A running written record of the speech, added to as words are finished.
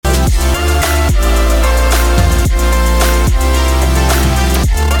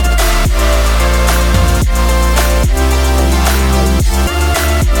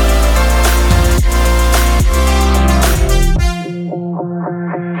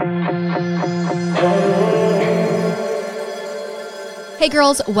Hey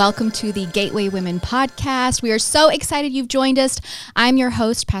girls, welcome to the Gateway Women podcast. We are so excited you've joined us. I'm your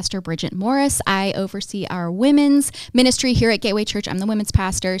host, Pastor Bridget Morris. I oversee our women's ministry here at Gateway Church. I'm the women's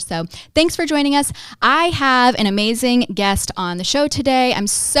pastor, so thanks for joining us. I have an amazing guest on the show today. I'm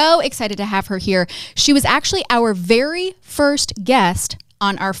so excited to have her here. She was actually our very first guest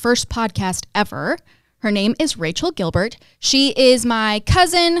on our first podcast ever. Her name is Rachael Gilbert. She is my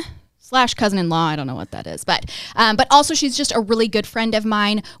cousin-in-law. I don't know what that is, but also she's just a really good friend of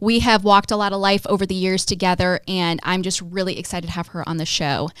mine. We have walked a lot of life over the years together, and I'm just really excited to have her on the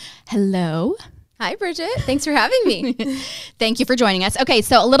show. Hello. Hi, Bridget. Thanks for having me. Thank you for joining us. Okay,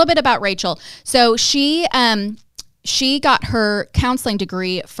 so a little bit about Rachael. So she got her counseling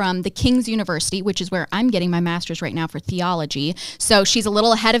degree from the King's University, which is where I'm getting my master's right now for theology. So she's a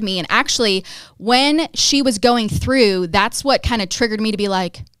little ahead of me. And actually, when she was going through, that's what kind of triggered me to be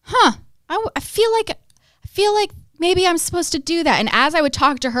like, I feel like maybe I'm supposed to do that. And as I would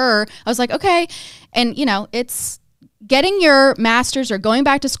talk to her, I was like, okay. And it's getting your master's or going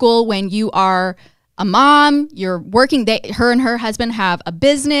back to school when you are a mom, you're working, her and her husband have a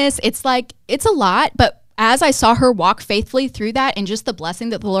business. It's a lot, but as I saw her walk faithfully through that and just the blessing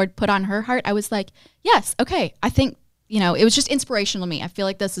that the Lord put on her heart, I was like, yes, okay. I think, it was just inspirational to me. I feel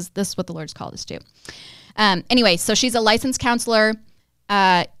like this is what the Lord's called us to. Anyway, so she's a licensed counselor.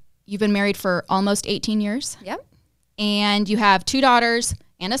 You've been married for almost 18 years. Yep. And you have 2 daughters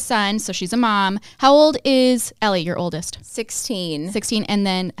and a son, so she's a mom. How old is Ellie, your oldest? 16. 16, and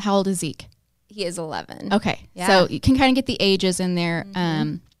then how old is Zeke? He is 11. Okay, yeah. So you can kind of get the ages in there.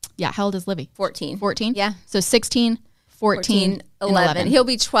 Mm-hmm. How old is Livy? 14. 14? Yeah. So 16, 14, 11. He'll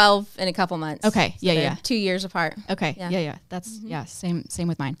be 12 in a couple months. Okay, so yeah. 2 years apart. Okay, yeah. Yeah. That's, same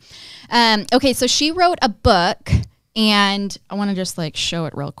with mine. Okay, so she wrote a book, and I want to just show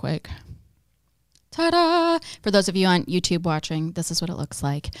it real quick. Ta-da! For those of you on YouTube watching, this is what it looks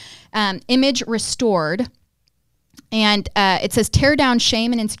like. Image Restored. And it says, tear down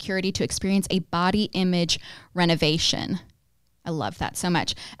shame and insecurity to experience a body image renovation. I love that so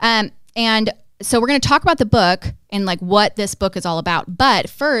much. And so we're going to talk about the book and what this book is all about. But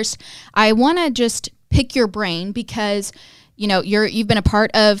first, I want to just pick your brain because, you've been a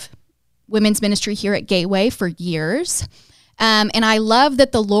part of women's ministry here at Gateway for years. And I love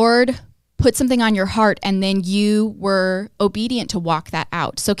that the Lord put something on your heart and then you were obedient to walk that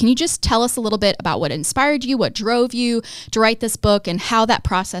out. So can you just tell us a little bit about what inspired you, what drove you to write this book, and how that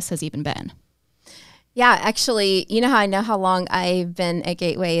process has even been? Yeah, actually, how I know how long I've been at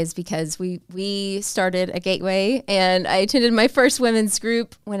Gateway is because we started a Gateway, and I attended my first women's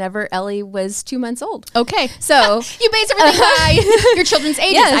group whenever Ellie was 2 months old. Okay. So you base everything by your children's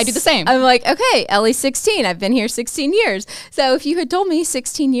ages. Yes, I do the same. I'm like, okay, Ellie's 16. I've been here 16 years. So if you had told me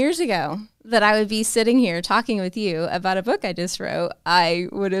 16 years ago that I would be sitting here talking with you about a book I just wrote, I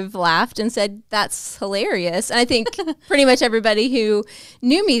would have laughed and said, that's hilarious. And I think pretty much everybody who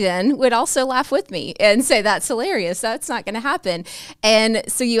knew me then would also laugh with me and say, that's hilarious. That's not going to happen. And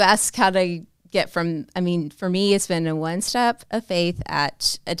so you ask how to get from, for me, it's been a one step of faith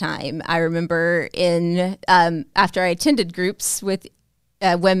at a time. I remember after I attended groups with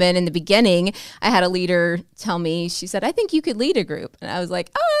women in the beginning, I had a leader tell me, she said, I think you could lead a group. And I was like,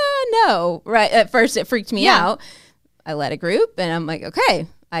 no. Right. At first it freaked me out. I led a group and I'm like, okay,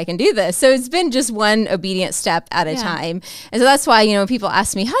 I can do this. So it's been just one obedient step at a time. And so that's why, when people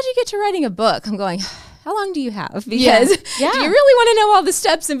ask me, how'd you get to writing a book? I'm going, how long do you have? Because do you really want to know all the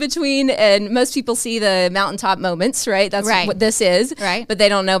steps in between? And most people see the mountaintop moments, right? That's what this is. Right. But they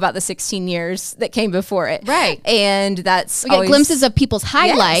don't know about the 16 years that came before it. Right. And that's we get glimpses of people's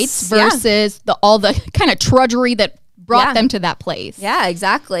highlights versus all the kind of trudgery that brought them to that place. Yeah,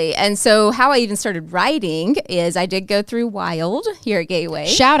 exactly. And so how I even started writing is I did go through WILD here at Gateway.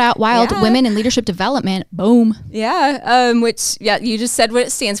 Shout out WILD, Women in Leadership Development. Boom. Yeah. Which, you just said what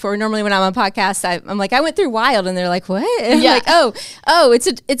it stands for. Normally when I'm on podcasts, I'm like, I went through WILD, and they're like, what? And I'm like, oh,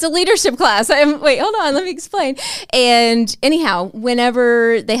 it's a leadership class. Wait, hold on, let me explain. And anyhow,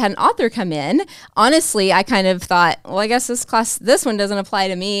 whenever they had an author come in, honestly, I kind of thought, well, I guess this one doesn't apply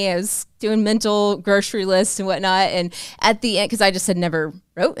to me. I was doing mental grocery lists and whatnot. And at the end, because I just had never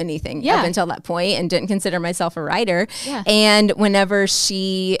wrote anything up until that point and didn't consider myself a writer. Yeah. And whenever at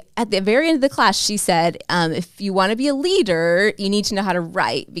the very end of the class, she said, if you want to be a leader, you need to know how to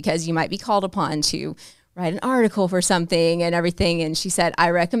write because you might be called upon to write an article for something and everything. And she said,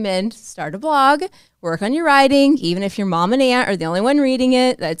 I recommend start a blog work on your writing. Even if your mom and aunt are the only one reading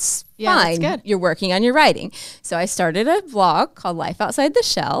it, that's fine. That's good. You're working on your writing. So I started a blog called Life Outside the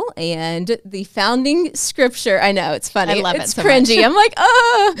Shell, and the founding scripture, I know, it's funny. I love it's it so cringy. much. I'm like,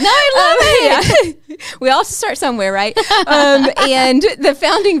 oh. No, I love it. Yeah. We all have to start somewhere, right? And the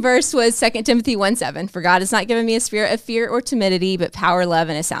founding verse was 2 Timothy 1:7. For God has not given me a spirit of fear or timidity, but power, love,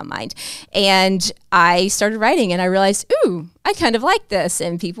 and a sound mind. And I started writing, and I realized, ooh, I kind of like this,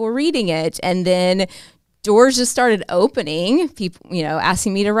 and people were reading it. And then doors just started opening, people,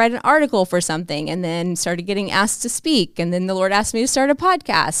 asking me to write an article for something, and then started getting asked to speak. And then the Lord asked me to start a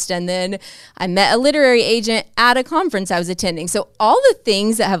podcast. And then I met a literary agent at a conference I was attending. So all the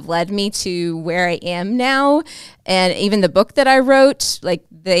things that have led me to where I am now, and even the book that I wrote, like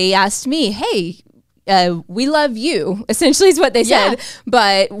they asked me, hey, we love you, essentially is what they said,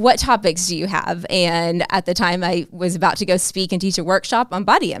 but what topics do you have? And at the time I was about to go speak and teach a workshop on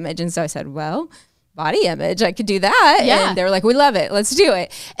body image. And so I said, well, body image, I could do that. Yeah. And they were like, we love it. Let's do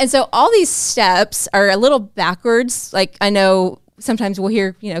it. And so all these steps are a little backwards. Like I know sometimes we'll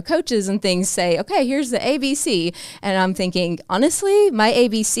hear, coaches and things say, okay, here's the ABC. And I'm thinking, honestly, my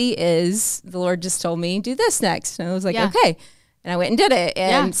ABC is the Lord just told me do this next. And I was like, okay. And I went and did it.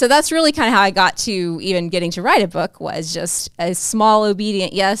 And so that's really kind of how I got to even getting to write a book, was just a small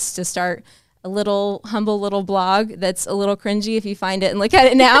obedient yes to start a little humble little blog that's a little cringy if you find it and look at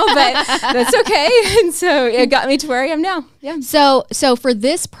it now, but that's okay. And so it got me to where I am now. Yeah. So for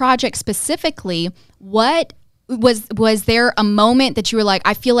this project specifically, what was there a moment that you were like,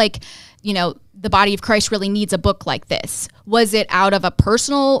 I feel like, the body of Christ really needs a book like this? Was it out of a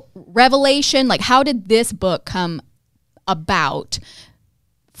personal revelation? Like, how did this book come about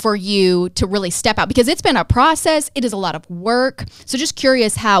for you to really step out? Because it's been a process. It is a lot of work. So just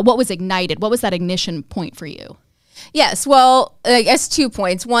curious what was ignited? What was that ignition point for you? Yes. Well, I guess 2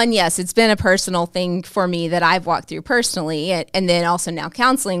 points. One, yes, it's been a personal thing for me that I've walked through personally. And then also now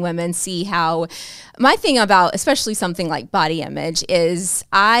counseling women, see how my thing about especially something like body image is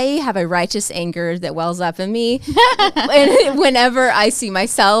I have a righteous anger that wells up in me whenever I see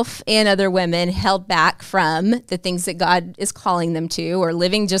myself and other women held back from the things that God is calling them to, or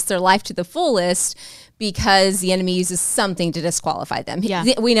living just their life to the fullest, because the enemy uses something to disqualify them.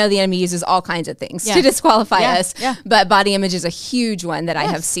 Yeah. We know the enemy uses all kinds of things to disqualify us, but body image is a huge one that I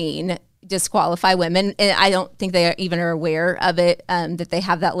have seen disqualify women. And I don't think they even are aware of it, that they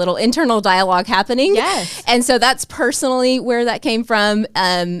have that little internal dialogue happening. Yes. And so that's personally where that came from.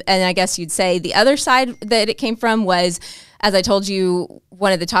 And I guess you'd say the other side that it came from was, as I told you,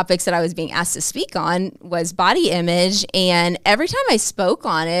 one of the topics that I was being asked to speak on was body image. And every time I spoke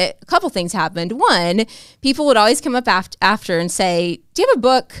on it, a couple things happened. One, people would always come up after and say, do you have a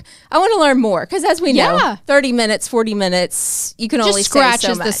book? I want to learn more. Because as we know, 30 minutes, 40 minutes, you can just only scratches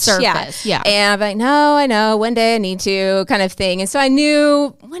say so much. the surface. Yeah. And I'm like, no, I know. One day I need to, kind of thing. And so I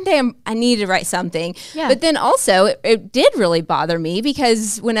knew one day I needed to write something. Yeah. But then also it did really bother me,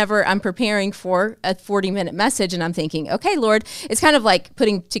 because whenever I'm preparing for a 40-minute message and I'm thinking, okay, Lord, it's kind of like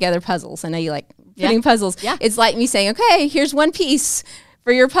putting together puzzles. I know you like putting puzzles. Yeah. It's like me saying, okay, here's one piece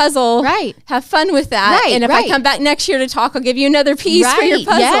for your puzzle. Right. Have fun with that. Right, and if I come back next year to talk, I'll give you another piece for your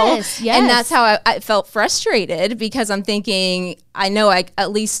puzzle. Yes. And that's how I felt frustrated, because I'm thinking, I know I at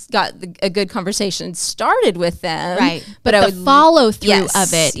least got a good conversation started with them. Right. But the follow through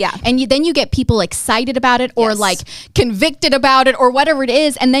of it. Yeah. And then you get people excited about it, or like convicted about it, or whatever it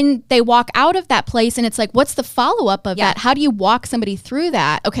is. And then they walk out of that place and it's like, what's the follow up of that? How do you walk somebody through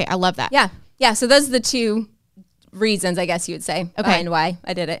that? Okay. I love that. Yeah. Yeah. So those are the two reasons, I guess you would say, behind why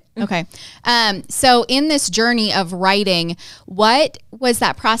I did it. Okay. So in this journey of writing, what was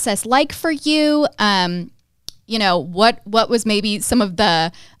that process like for you? What was maybe some of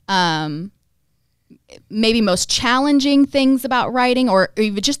the maybe most challenging things about writing, or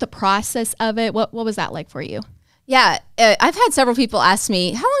even just the process of it? What was that like for you? Yeah. I've had several people ask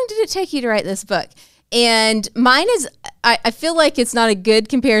me, how long did it take you to write this book? And mine is, I feel like it's not a good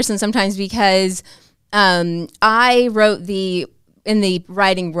comparison sometimes, because I wrote in the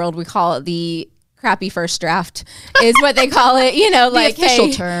writing world, we call it the crappy first draft is what they call it, like the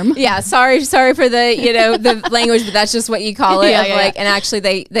official term. Yeah. Sorry for the, the language, but that's just what you call it. And actually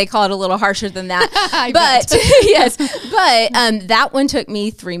they call it a little harsher than that, but yes, but, that one took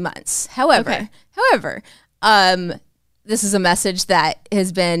me 3 months. However, this is a message that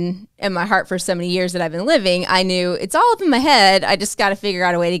has been in my heart for so many years that I've been living. I knew it's all up in my head. I just got to figure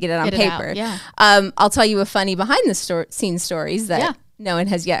out a way to get it on paper. I'll tell you a funny behind the scenes stories that no one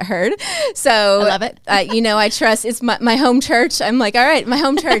has yet heard. So I love it. I trust it's my home church. I'm like, all right, my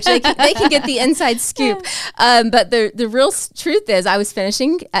home church, they can get the inside scoop. But the real truth is I was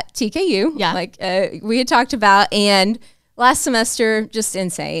finishing at TKU, like we had talked about, and last semester, just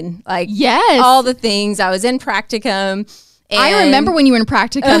insane. Like all the things. I was in practicum. And I remember when you were in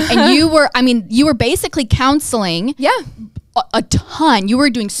practicum and you were basically counseling. Yeah. A ton. You were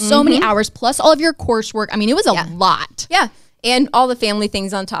doing so many hours plus all of your coursework. I mean, it was a lot. Yeah. And all the family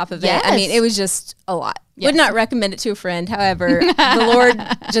things on top of it. Yes. I mean, it was just a lot. Yes. Would not recommend it to a friend. However, the Lord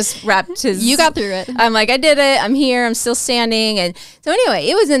just wrapped his... You got through it. I'm like, I did it. I'm here. I'm still standing. And so anyway,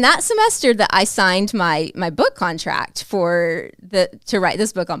 it was in that semester that I signed my book contract to write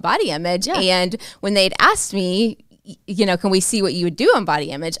this book on body image. Yeah. And when they'd asked me, can we see what you would do on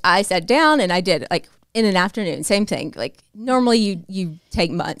body image? I sat down and I did like in an afternoon, same thing. Like normally you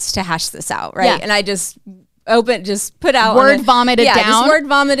take months to hash this out, right? Yeah. And I just put out word vomited down. Just word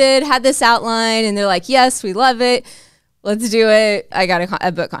vomited, had this outline, and they're like, yes, we love it. Let's do it. I got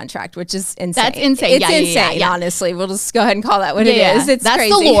a book contract, which is insane. That's insane. It's insane, honestly. We'll just go ahead and call that what it is. It's That's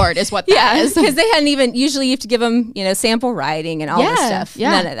crazy. The Lord is what that is. Because they hadn't even, usually you have to give them, sample writing and all this stuff.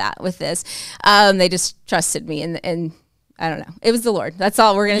 Yeah. None of that with this. They just trusted me and I don't know. It was the Lord. That's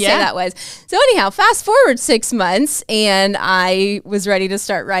all we're going to say that was. So anyhow, fast forward 6 months and I was ready to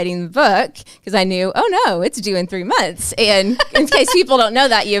start writing the book because I knew, oh no, it's due in 3 months. And in case people don't know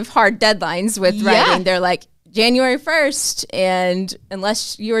that, you have hard deadlines with writing. They're like January 1st, and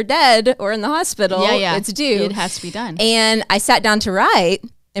unless you are dead or in the hospital, it's due. It has to be done. And I sat down to write.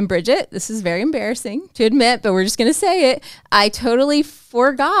 And Bridget, this is very embarrassing to admit, but we're just going to say it. I totally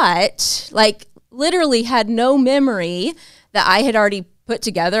forgot, like literally had no memory that I had already put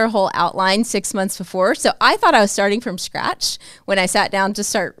together a whole outline 6 months before. So I thought I was starting from scratch when I sat down to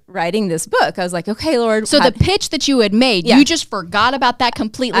start writing this book. I was like, okay, Lord. So the pitch that you had made, you just forgot about that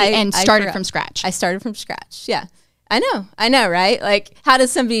completely and started from scratch. I started from scratch. Yeah. I know, right? Like, how does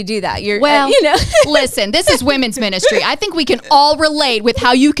somebody do that? Listen, this is women's ministry. I think we can all relate with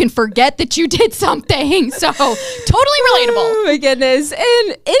how you can forget that you did something. So totally relatable. Oh my goodness.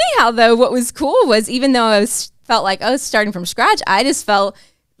 And anyhow, though, what was cool was even though I felt like I was starting from scratch, I just felt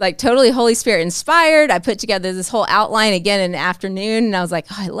like totally Holy Spirit inspired. I put together this whole outline again in the afternoon and I was like,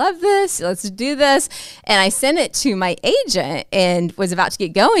 oh, I love this. Let's do this. And I sent it to my agent and was about to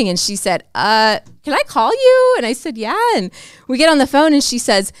get going. And she said, can I call you? And I said, yeah. And we get on the phone and she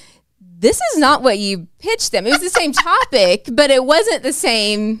says, this is not what you pitched them. It was the same topic, but it wasn't the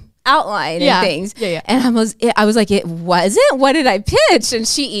same outline and things. Yeah. And I was like, it wasn't? What did I pitch? And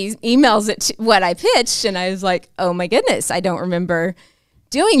she emails it to what I pitched. And I was like, oh my goodness, I don't remember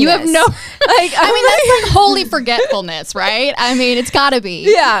doing you this. Have no like I mean that's like holy forgetfulness, right? I mean it's gotta be.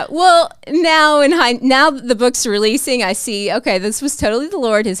 Yeah. Well, now that the book's releasing, I see, okay, this was totally the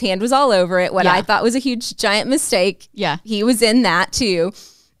Lord. His hand was all over it. What I thought was a huge giant mistake. Yeah. He was in that too.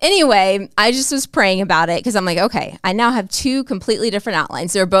 Anyway, I just was praying about it because I'm like, okay, I now have two completely different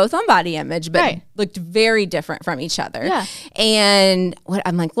outlines. They're both on body image, but looked very different from each other. Yeah. And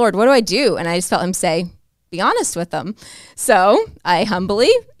I'm like, Lord, what do I do? And I just felt him say, be honest with them. So I humbly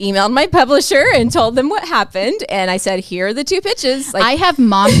emailed my publisher and told them what happened. And I said, here are the two pitches. Like, I have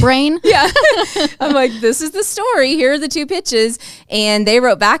mom brain. Yeah. I'm like, this is the story. Here are the two pitches. And they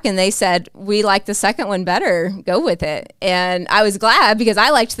wrote back and they said, we like the second one better. Go with it. And I was glad because I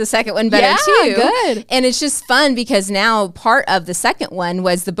liked the second one better too. Good. And it's just fun because now part of the second one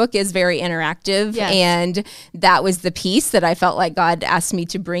was the book is very interactive. Yes. And that was the piece that I felt like God asked me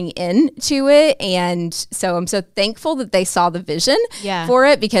to bring into it. And so I'm so thankful that they saw the vision for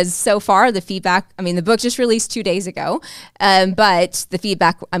it because so far the feedback, I mean, the book just released 2 days ago, but the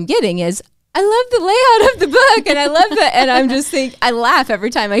feedback I'm getting is, I love the layout of the book and I love that. And I'm just I laugh every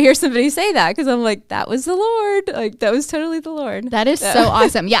time I hear somebody say that because I'm like, that was the Lord. Like that was totally the Lord. That is so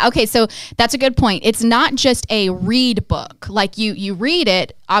awesome. Yeah. Okay. So that's a good point. It's not just a read book. Like you read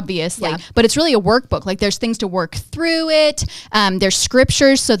it, obviously, but it's really a workbook. Like there's things to work through it. There's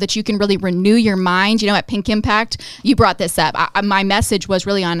scriptures so that you can really renew your mind. You know, at Pink Impact, you brought this up. My message was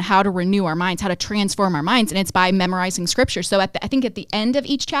really on how to renew our minds, how to transform our minds. And it's by memorizing scripture. So I think at the end of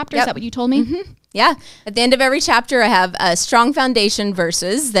each chapter, is that what you told me? Mm-hmm. Yeah. At the end of every chapter, I have strong foundation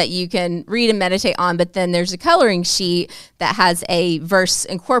verses that you can read and meditate on. But then there's a coloring sheet that has a verse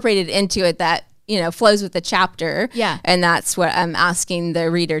incorporated into it that, flows with the chapter. Yeah. And that's what I'm asking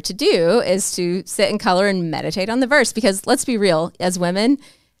the reader to do is to sit and color and meditate on the verse. Because let's be real, as women,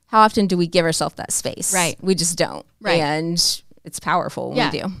 how often do we give ourselves that space? Right. We just don't. Right. And it's powerful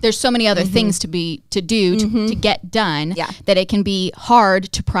when we do. There's so many other things to get done that it can be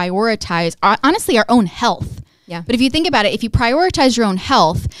hard to prioritize honestly our own health. Yeah. But if you think about it, if you prioritize your own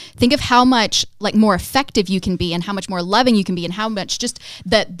health, think of how much like more effective you can be and how much more loving you can be and how much just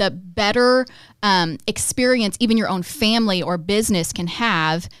the better experience even your own family or business can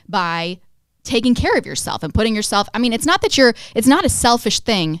have by taking care of yourself and putting yourself, I mean, it's not a selfish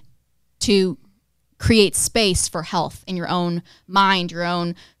thing to create space for health in your own mind, your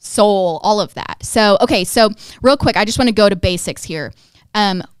own soul, all of that. So, okay. So real quick, I just want to go to basics here.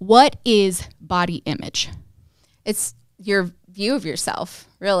 What is body image? It's your view of yourself,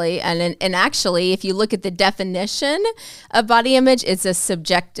 really. And actually, if you look at the definition of body image, it's a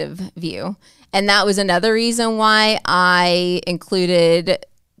subjective view. And that was another reason why I included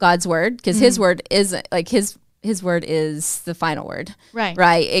God's word, because his word is like his word is the final word. Right.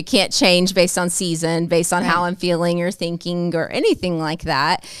 Right. It can't change based on season, based on how I'm feeling or thinking or anything like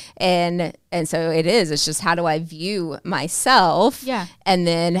that. And so it's just how do I view myself? Yeah. And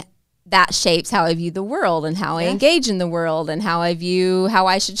then that shapes how I view the world and how I engage in the world and how I view how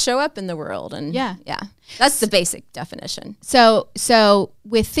I should show up in the world. And yeah, that's the basic definition. So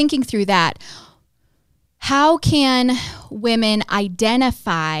with thinking through that, how can women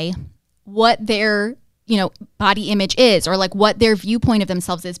identify what their, body image is, or like what their viewpoint of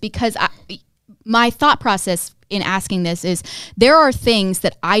themselves is? Because my thought process in asking this is there are things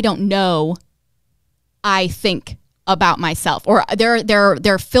that I don't know I think about myself, or there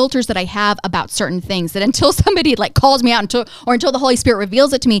are filters that I have about certain things that until somebody like calls me out until the Holy Spirit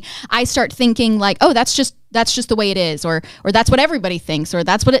reveals it to me, I start thinking like, oh, that's just the way it is, or that's what everybody thinks, or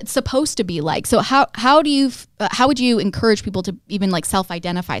that's what it's supposed to be like. So how would you encourage people to even like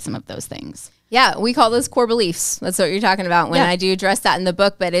self-identify some of those things? Yeah, we call those core beliefs. That's what you're talking about when I do address that in the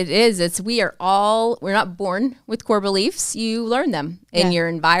book. But we're not born with core beliefs. You learn them in your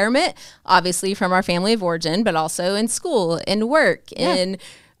environment, obviously from our family of origin, but also in school, in work, in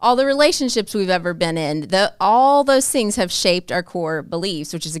all the relationships we've ever been in. All those things have shaped our core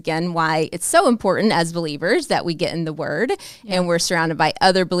beliefs, which is, again, why it's so important as believers that we get in the Word and we're surrounded by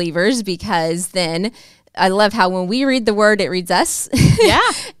other believers, because then I love how when we read the word, it reads us. Yeah.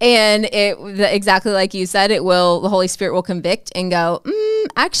 And exactly like you said, the Holy Spirit will convict and go,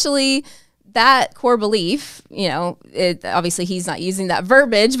 actually, that core belief, obviously he's not using that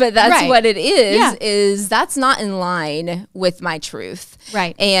verbiage, but that's what it is that's not in line with my truth.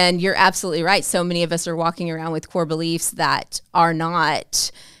 Right. And you're absolutely right. So many of us are walking around with core beliefs that are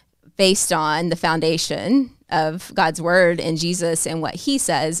not based on the foundation of God's word and Jesus and what he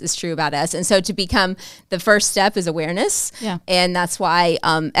says is true about us. And so to become, the first step is awareness. Yeah. And that's why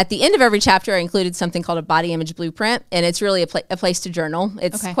at the end of every chapter, I included something called a body image blueprint. And it's really a place to journal.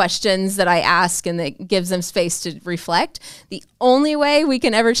 It's questions that I ask, and that gives them space to reflect. The only way we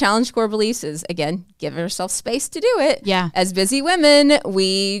can ever challenge core beliefs is, again, give ourselves space to do it. Yeah. As busy women,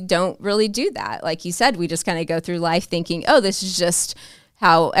 we don't really do that. Like you said, we just kind of go through life thinking, oh, this is just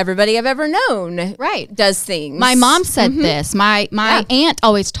how everybody I've ever known does things. My mom said this. My aunt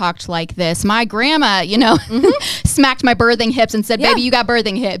always talked like this. My grandma, smacked my birthing hips and said, baby, you got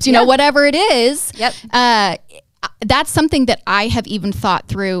birthing hips. You know, whatever it is. Yep. That's something that I have even thought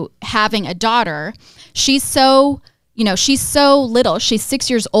through having a daughter. She's so little. She's 6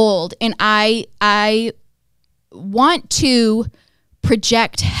 years old. And I want to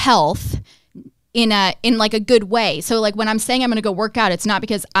project health in like a good way. So like when I'm saying I'm going to go work out, it's not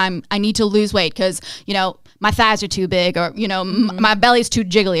because I need to lose weight because, my thighs are too big, or, my belly's too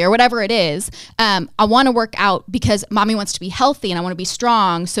jiggly, or whatever it is. I want to work out because mommy wants to be healthy and I want to be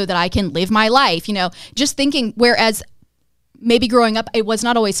strong so that I can live my life, just thinking, whereas maybe growing up, it was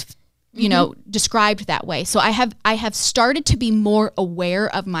not always described that way. So I have started to be more aware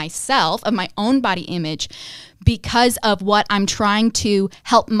of myself, of my own body image, because of what I'm trying to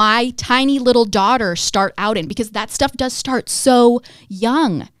help my tiny little daughter start out in, because that stuff does start so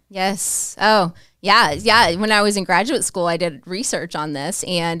young. Yes. Oh, yeah. When I was in graduate school, I did research on this,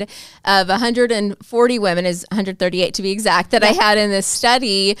 and of 140 women, is 138 to be exact, that I had in this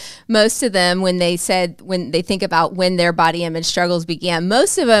study, most of them, when they think about when their body image struggles began,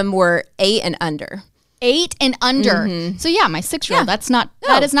 most of them were 8 and under. 8 and under. So my 6-year-old,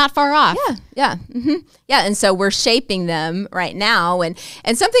 that is not far off. Yeah. And so we're shaping them right now. And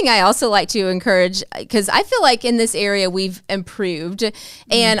something I also like to encourage, because I feel like in this area we've improved,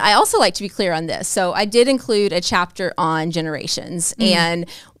 and I also like to be clear on this. So I did include a chapter on generations, and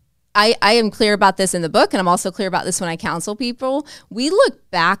I am clear about this in the book, and I'm also clear about this when I counsel people. We look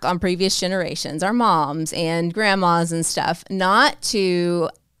back on previous generations, our moms and grandmas and stuff,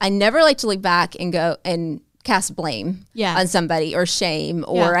 I never like to look back and go and cast blame on somebody, or shame,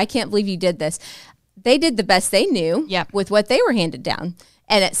 or I can't believe you did this. They did the best they knew with what they were handed down.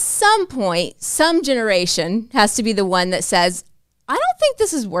 And at some point, some generation has to be the one that says, I don't think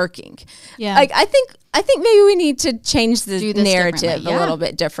this is working. Yeah. Like, I think maybe we need to change the narrative yeah. a little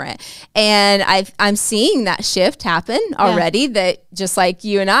bit different. And I'm seeing that shift happen already, that just like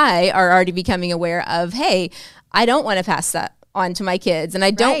you and I are already becoming aware of, hey, I don't want to pass that on to my kids. And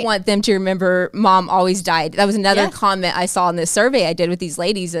I don't want them to remember mom always died. That was another comment I saw in this survey I did with these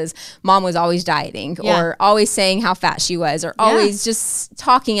ladies, is mom was always dieting or always saying how fat she was, or always just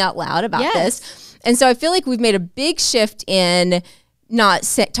talking out loud about this. And so I feel like we've made a big shift in not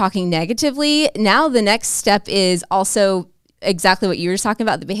talking negatively. Now the next step is also exactly what you were talking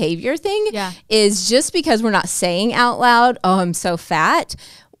about, the behavior thing, is just because we're not saying out loud, oh, I'm so fat,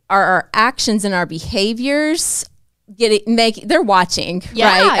 our actions and our behaviors they're watching, right?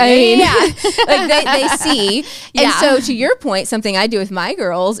 I mean, like they see. And so to your point, something I do with my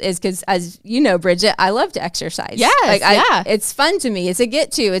girls is, because as you know, Bridget, I love to exercise. Yes, it's fun to me. It's a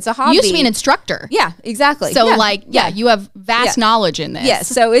it's a hobby. You used to be an instructor. Yeah, exactly. So you have vast knowledge in this. Yes,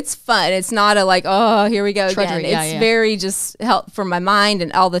 so it's fun. It's not a like, oh, here we go again. It's very just help for my mind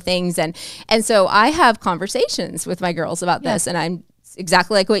and all the things. And so I have conversations with my girls about this, and I'm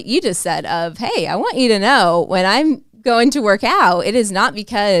exactly like what you just said of, hey, I want you to know when I'm going to work out, it is not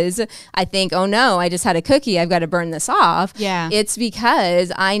because I think, oh no, I just had a cookie, I've got to burn this off. Yeah. It's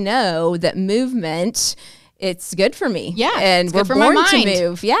because I know that movement, it's good for me. Yeah. And we're born to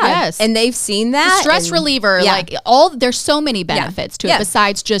move. Yeah. Yes. And they've seen that. The stress reliever, there's so many benefits to it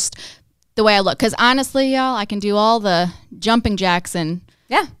besides just the way I look. Because honestly, y'all, I can do all the jumping jacks and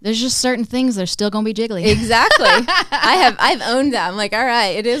there's just certain things that are still going to be jiggly. Exactly. I've owned that. I'm like, all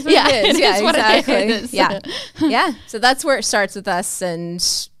right, it is what it is. It is what it is. Yeah. Yeah. So that's where it starts with us, and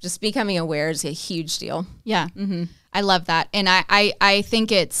just becoming aware is a huge deal. Yeah. Mm-hmm. I love that. And I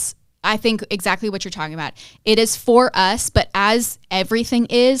think exactly what you're talking about. It is for us, but as everything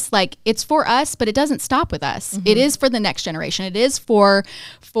is, like, it's for us, but it doesn't stop with us. Mm-hmm. It is for the next generation. It is for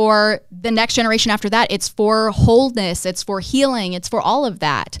the next generation after that. It's for wholeness. It's for healing. It's for all of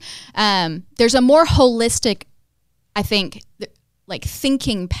that. There's a more holistic, I think, like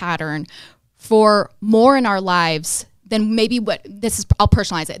thinking pattern for more in our lives than maybe I'll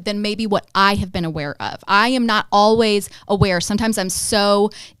personalize it, than maybe what I have been aware of. I am not always aware. Sometimes I'm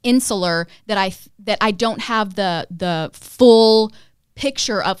so insular that I don't have the full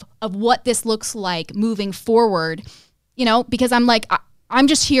picture of what this looks like moving forward, because I'm like, I'm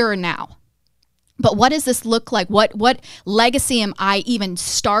just here and now. But what does this look like? What legacy am I even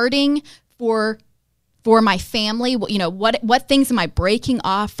starting for my family? What things am I breaking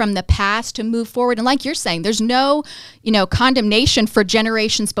off from the past to move forward? And like you're saying, there's no, condemnation for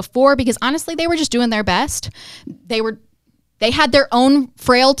generations before, because honestly, they were just doing their best. They had their own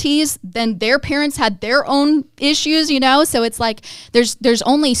frailties, then their parents had their own issues, so it's like there's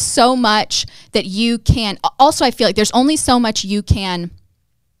only so much that you can. Also, I feel like there's only so much you can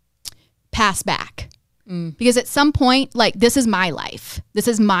pass back. Because at some point, like, this is my life. This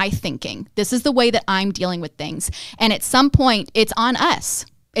is my thinking. This is the way that I'm dealing with things. And at some point, it's on us.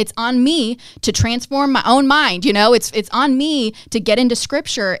 It's on me to transform my own mind. It's on me to get into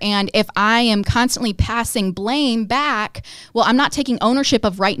scripture. And if I am constantly passing blame back, well, I'm not taking ownership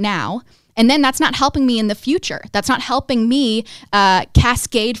of right now. And then that's not helping me in the future. That's not helping me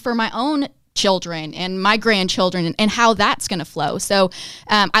cascade for my own children and my grandchildren and how that's going to flow. So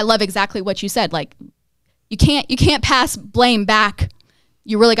I love exactly what you said. Like, you can't pass blame back.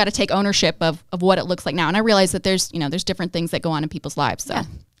 You really got to take ownership of what it looks like now. And I realize that there's different things that go on in people's lives. So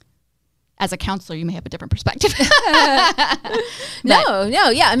as a counselor, you may have a different perspective. No.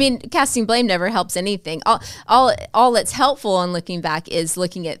 Yeah. I mean, casting blame never helps anything. All that's helpful in looking back is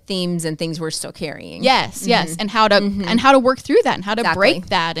looking at themes and things we're still carrying. Yes. And how to work through that, and how to break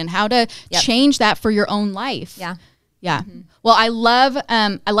that, and how to change that for your own life. Yeah. Yeah. Mm-hmm. Well, I love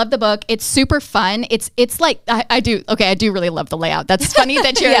the book. It's super fun. It's like, I do really love the layout. That's funny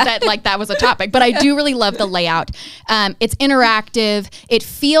that that was a topic, but I do really love the layout. It's interactive. It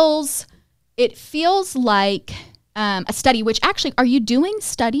feels like a study, which actually, are you doing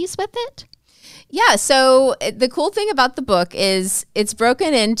studies with it? Yeah. So the cool thing about the book is it's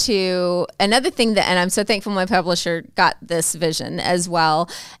broken into another thing and I'm so thankful my publisher got this vision as well.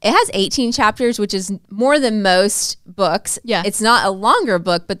 It has 18 chapters, which is more than most books. Yeah. It's not a longer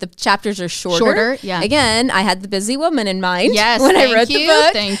book, but the chapters are shorter. Yeah. Again, I had the busy woman in mind when I wrote the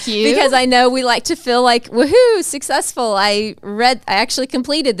book. Thank you. Because I know we like to feel like, woohoo, successful. I actually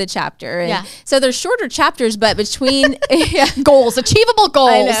completed the chapter. And so there's shorter chapters, but between goals, achievable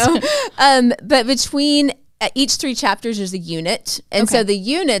goals. I know. But between at each 3 chapters there's a unit. And so the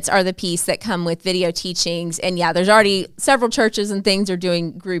units are the piece that come with video teachings. And yeah, there's already several churches and things are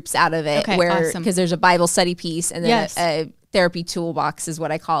doing groups out of it because there's a Bible study piece and then a therapy toolbox is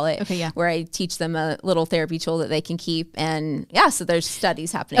what I call it. Where I teach them a little therapy tool that they can keep. And so there's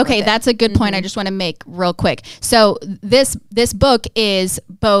studies happening. Okay, that's a good point. I just want to make real quick. So this book is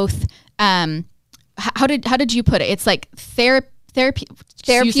both how did you put it? It's like therapeutic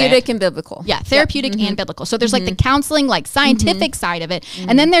and biblical. Yeah, therapeutic and biblical. So there's like the counseling, like scientific side of it,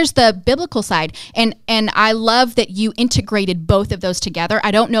 and then there's the biblical side. And I love that you integrated both of those together.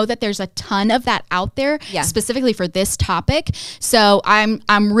 I don't know that there's a ton of that out there specifically for this topic. So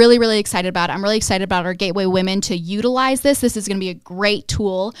I'm really, really excited about it. I'm really excited about our Gateway women to utilize this. This is going to be a great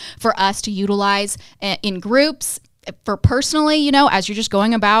tool for us to utilize in groups, for personally, you know, as you're just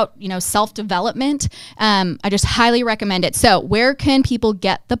going about, you know, self-development. I just highly recommend it. So where can people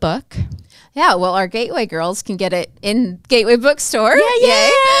get the book? Yeah, well, our Gateway girls can get it in Gateway Bookstore.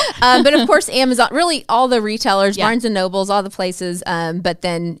 Yay! But of course, Amazon, really all the retailers, Barnes and Nobles, all the places. But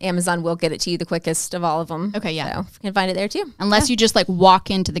then Amazon will get it to you the quickest of all of them. Okay, yeah. So you can find it there too. Unless you just like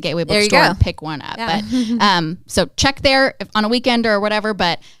walk into the Gateway Bookstore and pick one up. Yeah. But so check there on a weekend or whatever.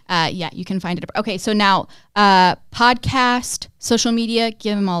 But you can find it. Okay, so now podcast, social media,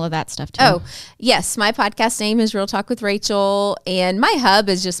 give them all of that stuff too. Oh, yes. My podcast name is Real Talk with Rachael, and my hub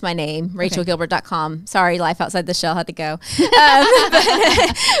is just my name, RachelGilbert.com. Sorry, Life Outside the Shell had to go.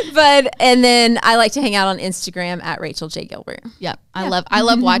 And then I like to hang out on Instagram at Rachael J. Gilbert. Yep. I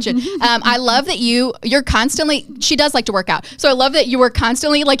love watching. I love that you're constantly, she does like to work out. So I love that you were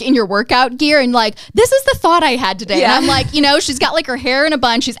constantly like in your workout gear and like, this is the thought I had today. Yeah. And I'm like, you know, she's got like her hair in a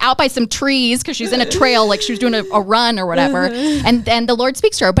bun. She's out by some trees because she's in a trail, like she was doing a run or whatever. And then the Lord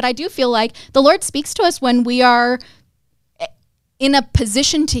speaks to her. But I do feel like the Lord speaks to us when we are in a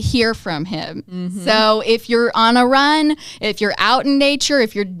position to hear from him. So if you're on a run, if you're out in nature,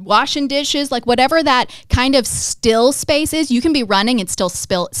 if you're washing dishes, like whatever that kind of still space is, you can be running and still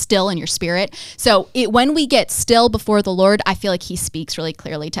still in your spirit. So when we get still before the Lord, I feel like he speaks really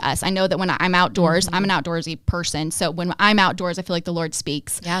clearly to us. I know that when I'm outdoors, I'm an outdoorsy person. So when I'm outdoors, I feel like the Lord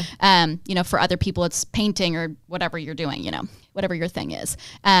speaks. Yeah. You know, for other people, it's painting or whatever you're doing, you know, whatever your thing is.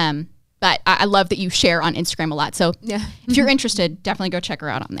 But I love that you share on Instagram a lot. So if you're interested, definitely go check her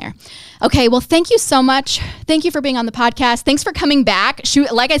out on there. Okay, well, thank you so much. Thank you for being on the podcast. Thanks for coming back.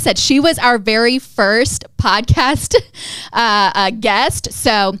 Like I said, she was our very first podcast guest.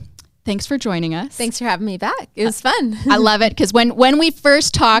 So thanks for joining us. Thanks for having me back. It was fun. I love it because when we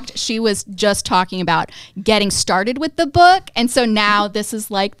first talked, she was just talking about getting started with the book. And so now this is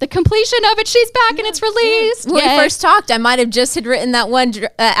like the completion of it. She's back and it's released. When we first talked, I might have just had written that one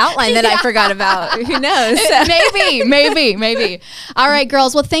outline that I forgot about. Who knows? Maybe. All right,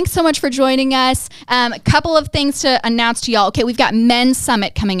 girls. Well, thanks so much for joining us. A couple of things to announce to y'all. Okay, we've got Men's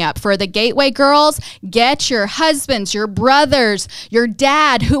Summit coming up. For the Gateway girls, get your husbands, your brothers, your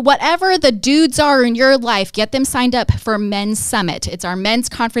dad, whatever the dudes are in your life, get them signed up for Men's Summit. It's our men's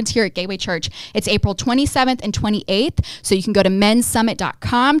conference here at Gateway Church. It's April 27th and 28th. So you can go to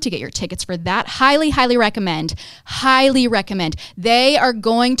menssummit.com to get your tickets for that. Highly recommend. They are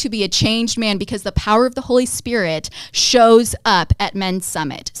going to be a changed man because the power of the Holy Spirit shows up at Men's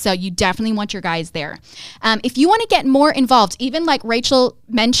Summit. So you definitely want your guys there. If you want to get more involved, even like Rachael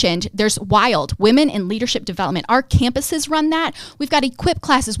mentioned, there's WILD, Women in Leadership Development. Our campuses run that. We've got equip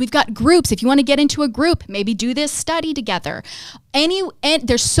classes. We've got groups. If you want to get into a group, maybe do this study together. And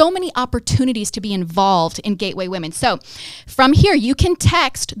there's so many opportunities to be involved in Gateway Women. So from here, you can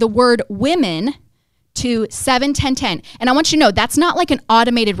text the word women to 71010. And I want you to know that's not like an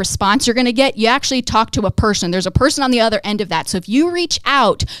automated response you're going to get. You actually talk to a person. There's a person on the other end of that. So if you reach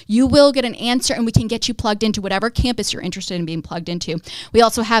out, you will get an answer and we can get you plugged into whatever campus you're interested in being plugged into. We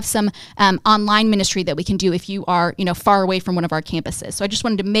also have some online ministry that we can do if you are, you know, far away from one of our campuses. So I just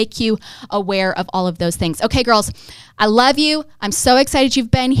wanted to make you aware of all of those things. Okay, girls, I love you. I'm so excited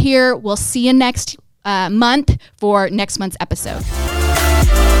you've been here. We'll see you next month for next month's episode.